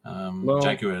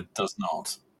 Jaguar does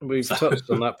not. We've touched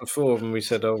on that before when we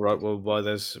said,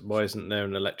 why isn't there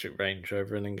an electric Range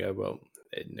Rover? And then go, well,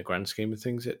 in the grand scheme of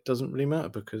things, it doesn't really matter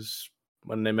because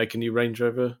when they make a new Range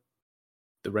Rover,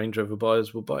 the Range Rover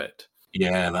buyers will buy it.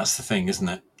 Yeah, that's the thing, isn't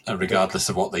it? Regardless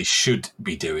of what they should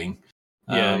be doing.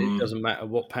 Yeah, it doesn't matter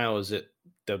what powers it,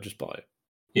 they'll just buy it.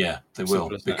 Yeah, they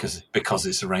will, because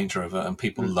it's a Range Rover and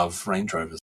people love Range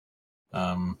Rovers.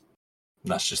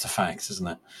 That's just a fact,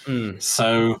 isn't it?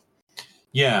 So,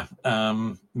 yeah,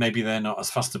 maybe they're not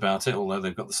as fussed about it, although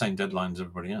they've got the same deadlines as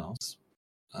everybody else.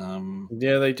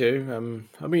 Yeah, they do.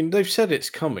 I mean, they've said it's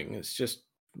coming. It's just...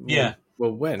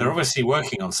 Well, when? They're obviously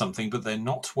working on something, but they're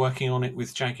not working on it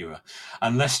with Jaguar.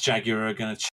 Unless Jaguar are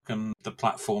going to chuck them the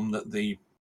platform that the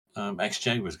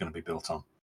XJ was going to be built on.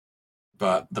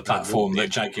 But the platform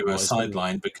that Jaguar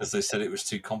sidelined because they said it was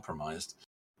too compromised.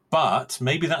 But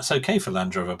maybe that's okay for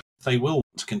Land Rover. They will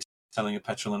want to continue selling a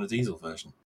petrol and a diesel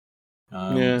version.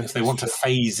 If they want to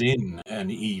phase in an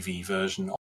EV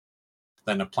version,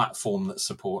 then a platform that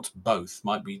supports both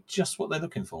might be just what they're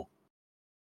looking for.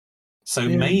 So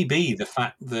maybe the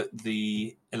fact that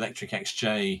the electric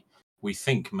XJ we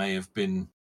think may have been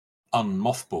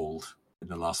unmothballed in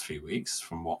the last few weeks,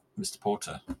 from what Mr.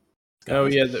 Porter. Oh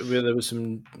yeah, there were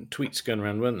some tweets going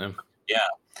around, weren't there? Yeah,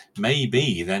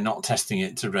 maybe they're not testing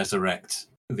it to resurrect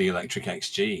the electric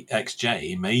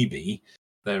XJ. Maybe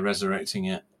they're resurrecting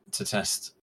it to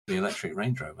test the electric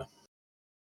Range Rover.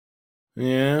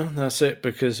 Yeah, that's it.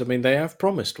 Because I mean, they have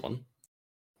promised one.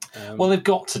 Well, they've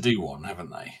got to do one, haven't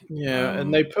they? Yeah,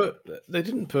 and they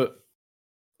didn't put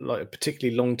like a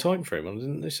particularly long time frame on,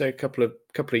 didn't they? Say a couple of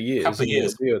years. Couple of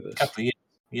years.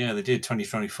 Yeah, they did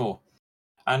 2024.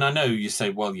 And I know you say,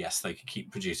 well, yes, they could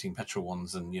keep producing petrol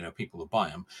ones, and people will buy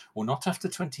them. Well, not after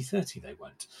 2030, they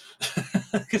won't,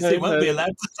 because they won't be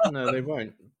allowed to. No, they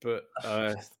won't. But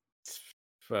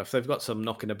if they've got some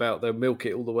knocking about, they'll milk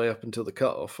it all the way up until the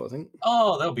cut-off, I think.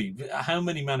 Oh, there'll be... How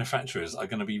many manufacturers are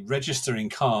going to be registering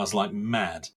cars like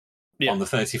mad on the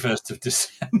 31st of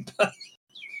December?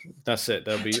 That's it.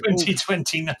 They'll be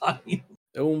 2029.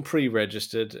 All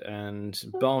pre-registered and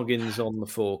bargains on the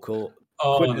forecourt.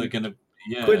 Oh, they're going to...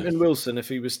 Yeah. Quentin Wilson, if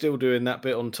he was still doing that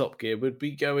bit on Top Gear, would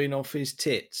be going off his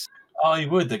tits. Oh, he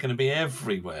would. They're going to be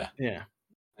everywhere. Yeah.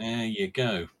 There you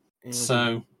go.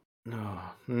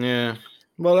 Yeah.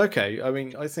 Well, okay. I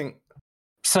mean, I think...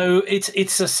 So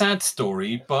it's a sad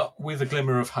story, but with a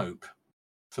glimmer of hope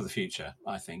for the future,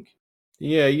 I think.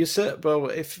 Yeah, you said, well,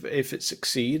 if it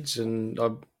succeeds, and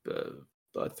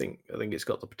I think it's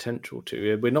got the potential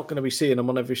to. We're not going to be seeing them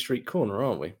on every street corner,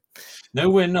 are we? No,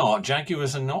 we're not.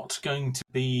 Jaguars are not going to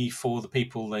be for the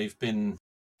people they've been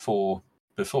for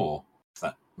before, if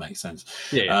that makes sense.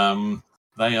 Yeah.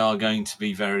 They are going to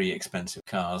be very expensive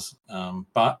cars,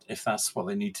 but if that's what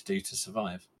they need to do to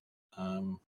survive,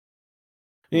 we'll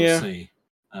see.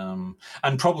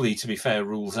 And probably, to be fair,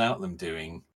 rules out them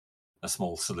doing a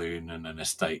small saloon and an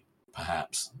estate,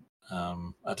 perhaps. I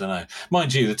don't know.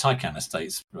 Mind you, the Taycan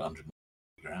estate's 100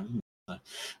 grand. So,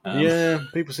 yeah,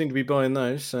 people seem to be buying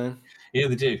those. So yeah,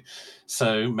 they do.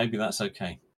 So maybe that's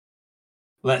okay.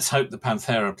 Let's hope the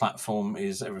Panthera platform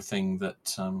is everything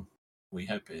that we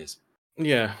hope it is.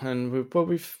 Yeah, and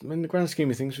we've in the grand scheme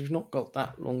of things, we've not got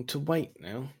that long to wait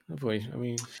now, have we? I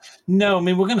mean, no. I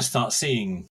mean, we're going to start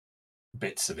seeing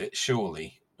bits of it,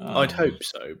 surely. I'd hope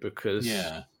so, because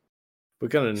we're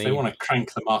going to need. They want to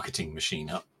crank the marketing machine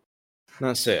up.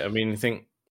 That's it. I mean, I think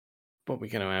what we're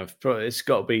going to have, it's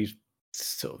got to be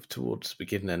sort of towards the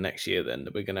beginning of next year then,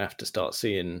 that we're going to have to start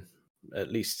seeing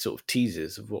at least sort of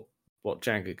teasers of what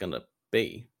Jag are going to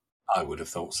be. I would have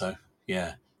thought so.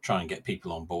 Yeah, try and get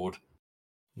people on board.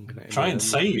 Try and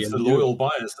save the loyal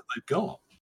buyers that they've got,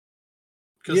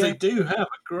 because they do have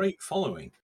a great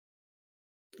following.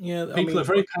 Yeah, people are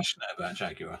very passionate about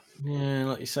Jaguar. Yeah,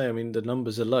 like you say, I mean, the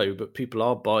numbers are low, but people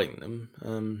are buying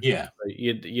them. Yeah,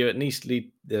 you at least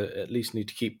need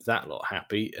to keep that lot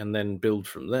happy, and then build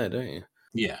from there, don't you?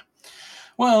 Yeah.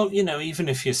 Well, even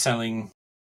if you're selling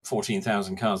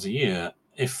 14,000 cars a year,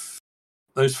 if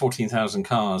those 14,000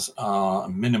 cars are a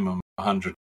minimum of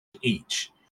 100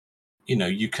 each,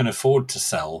 you can afford to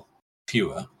sell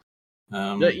fewer.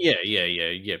 Yeah.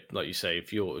 Like you say,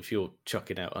 if you're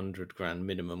chucking out 100 grand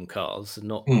minimum cars,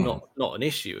 not an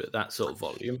issue at that sort of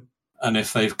volume. And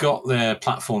if they've got their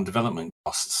platform development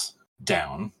costs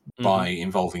down by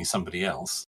involving somebody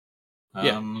else,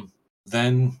 then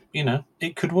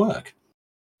it could work.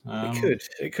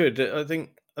 It could. I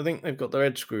think they've got their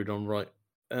head screwed on right.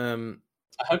 I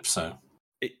hope so.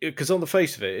 Because on the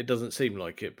face of it, it doesn't seem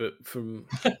like it, but from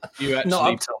you actually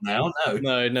not up till now,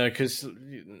 no, because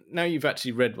now you've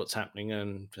actually read what's happening,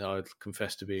 and I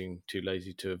confess to being too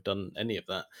lazy to have done any of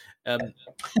that.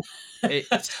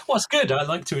 What's good? I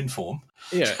like to inform.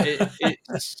 Yeah,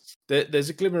 there's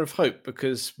a glimmer of hope,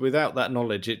 because without that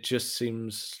knowledge, it just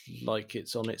seems like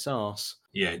it's on its arse.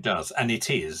 Yeah, it does, and it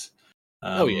is.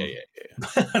 Yeah.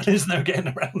 There's no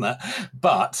getting around that.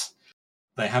 But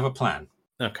they have a plan.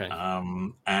 Okay.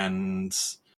 And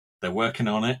they're working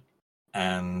on it,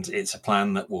 and it's a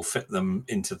plan that will fit them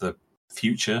into the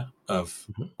future of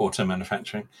auto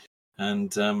manufacturing.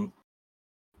 And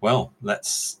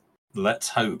let's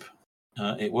hope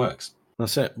it works.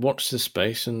 That's it. Watch this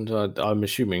space, and I'm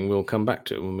assuming we'll come back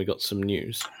to it when we got some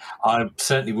news. I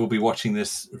certainly will be watching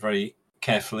this very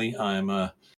carefully. I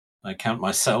count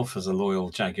myself as a loyal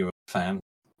Jaguar fan,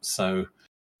 so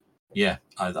yeah,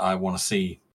 I want to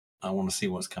see. I want to see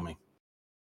what's coming.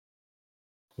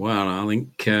 Well, I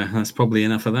think that's probably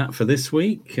enough of that for this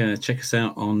week. Check us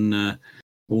out on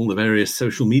all the various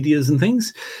social medias and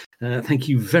things. Thank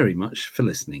you very much for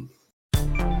listening.